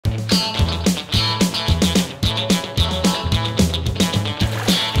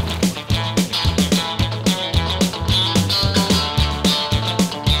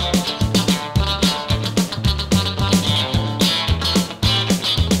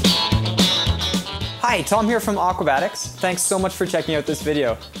Hi, Tom here from Aquabatics. Thanks so much for checking out this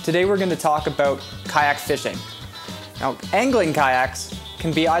video. Today we're going to talk about kayak fishing. Now, angling kayaks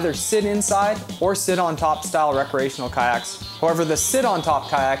can be either sit inside or sit on top style recreational kayaks. However, the sit on top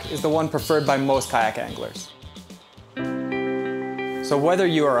kayak is the one preferred by most kayak anglers. So whether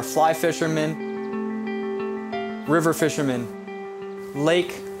you are a fly fisherman, river fisherman,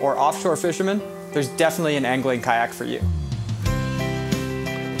 lake or offshore fisherman, there's definitely an angling kayak for you.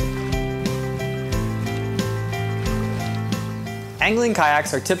 Angling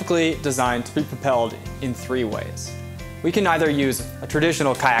kayaks are typically designed to be propelled in three ways. We can either use a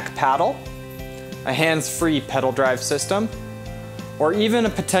traditional kayak paddle, a hands-free pedal drive system, or even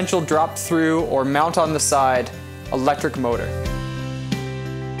a potential drop-through or mount-on-the-side electric motor.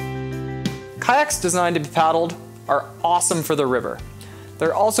 Kayaks designed to be paddled are awesome for the river.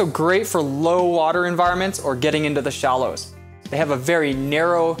 They're also great for low water environments or getting into the shallows. They have a very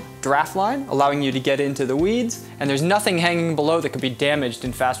narrow draft line, allowing you to get into the weeds, and there's nothing hanging below that could be damaged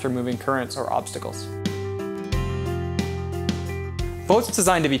in faster moving currents or obstacles. Boats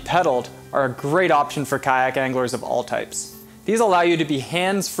designed to be pedaled are a great option for kayak anglers of all types. These allow you to be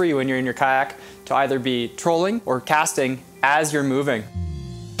hands-free when you're in your kayak to either be trolling or casting as you're moving.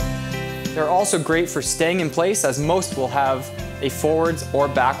 They're also great for staying in place, as most will have a forwards or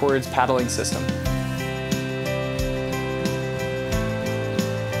backwards paddling system.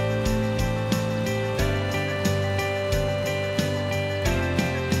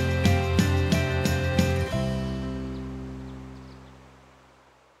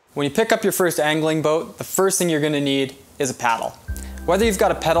 When you pick up your first angling boat, the first thing you're going to need is a paddle. Whether you've got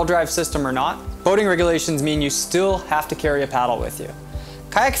a pedal drive system or not, boating regulations mean you still have to carry a paddle with you.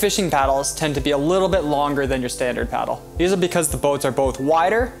 Kayak fishing paddles tend to be a little bit longer than your standard paddle. These are because the boats are both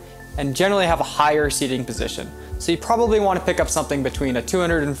wider and generally have a higher seating position. So you probably want to pick up something between a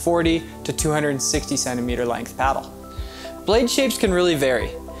 240 to 260 centimeter length paddle. Blade shapes can really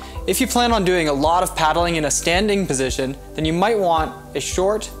vary. If you plan on doing a lot of paddling in a standing position, then you might want a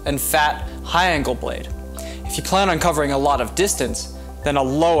short and fat high angle blade. If you plan on covering a lot of distance, then a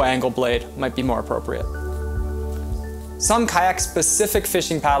low angle blade might be more appropriate. Some kayak specific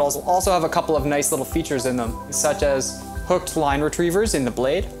fishing paddles will also have a couple of nice little features in them, such as hooked line retrievers in the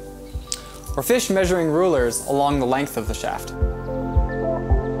blade, or fish measuring rulers along the length of the shaft.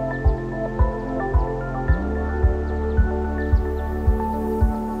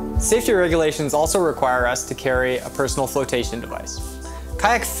 Safety regulations also require us to carry a personal flotation device.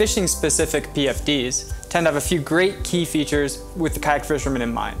 Kayak fishing specific PFDs tend to have a few great key features with the kayak fisherman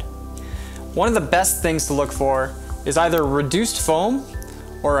in mind. One of the best things to look for is either reduced foam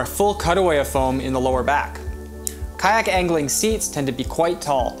or a full cutaway of foam in the lower back. Kayak angling seats tend to be quite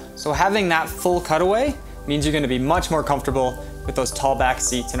tall, so having that full cutaway means you're going to be much more comfortable with those tall back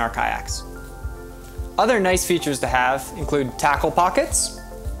seats in our kayaks. Other nice features to have include tackle pockets,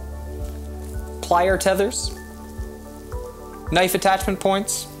 plier tethers, knife attachment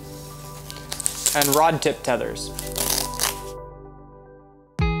points, and rod tip tethers.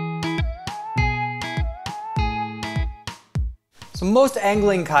 So most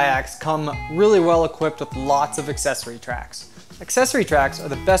angling kayaks come really well equipped with lots of accessory tracks. Accessory tracks are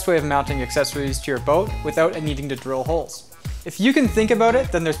the best way of mounting accessories to your boat without needing to drill holes. If you can think about it,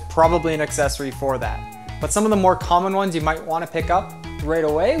 then there's probably an accessory for that. But some of the more common ones you might want to pick up right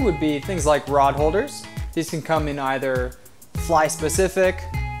away would be things like rod holders. These can come in either fly specific,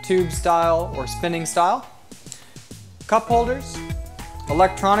 tube style, or spinning style. Cup holders,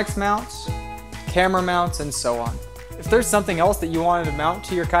 electronics mounts, camera mounts, and so on. If there's something else that you wanted to mount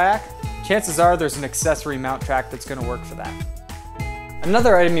to your kayak, chances are there's an accessory mount track that's going to work for that.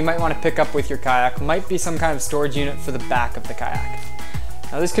 Another item you might want to pick up with your kayak might be some kind of storage unit for the back of the kayak.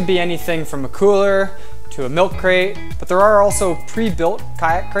 Now this could be anything from a cooler to a milk crate, but there are also pre-built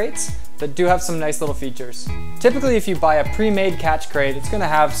kayak crates that do have some nice little features. Typically, if you buy a pre-made catch crate, it's going to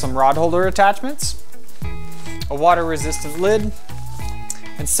have some rod holder attachments, a water-resistant lid,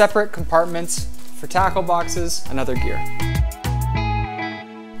 and separate compartments for tackle boxes and other gear.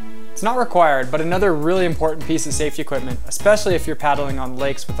 It's not required, but another really important piece of safety equipment, especially if you're paddling on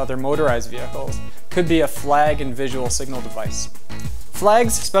lakes with other motorized vehicles, could be a flag and visual signal device.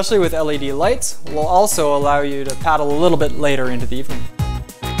 Flags, especially with LED lights, will also allow you to paddle a little bit later into the evening.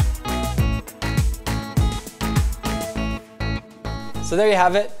 So there you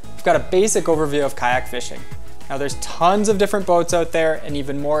have it. We've got a basic overview of kayak fishing. Now there's tons of different boats out there and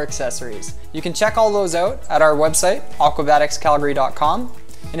even more accessories. You can check all those out at our website, aquabaticscalgary.com.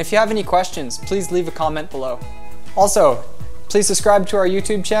 And if you have any questions, please leave a comment below. Also, please subscribe to our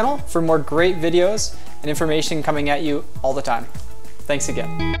YouTube channel for more great videos and information coming at you all the time. Thanks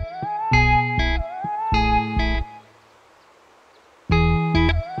again.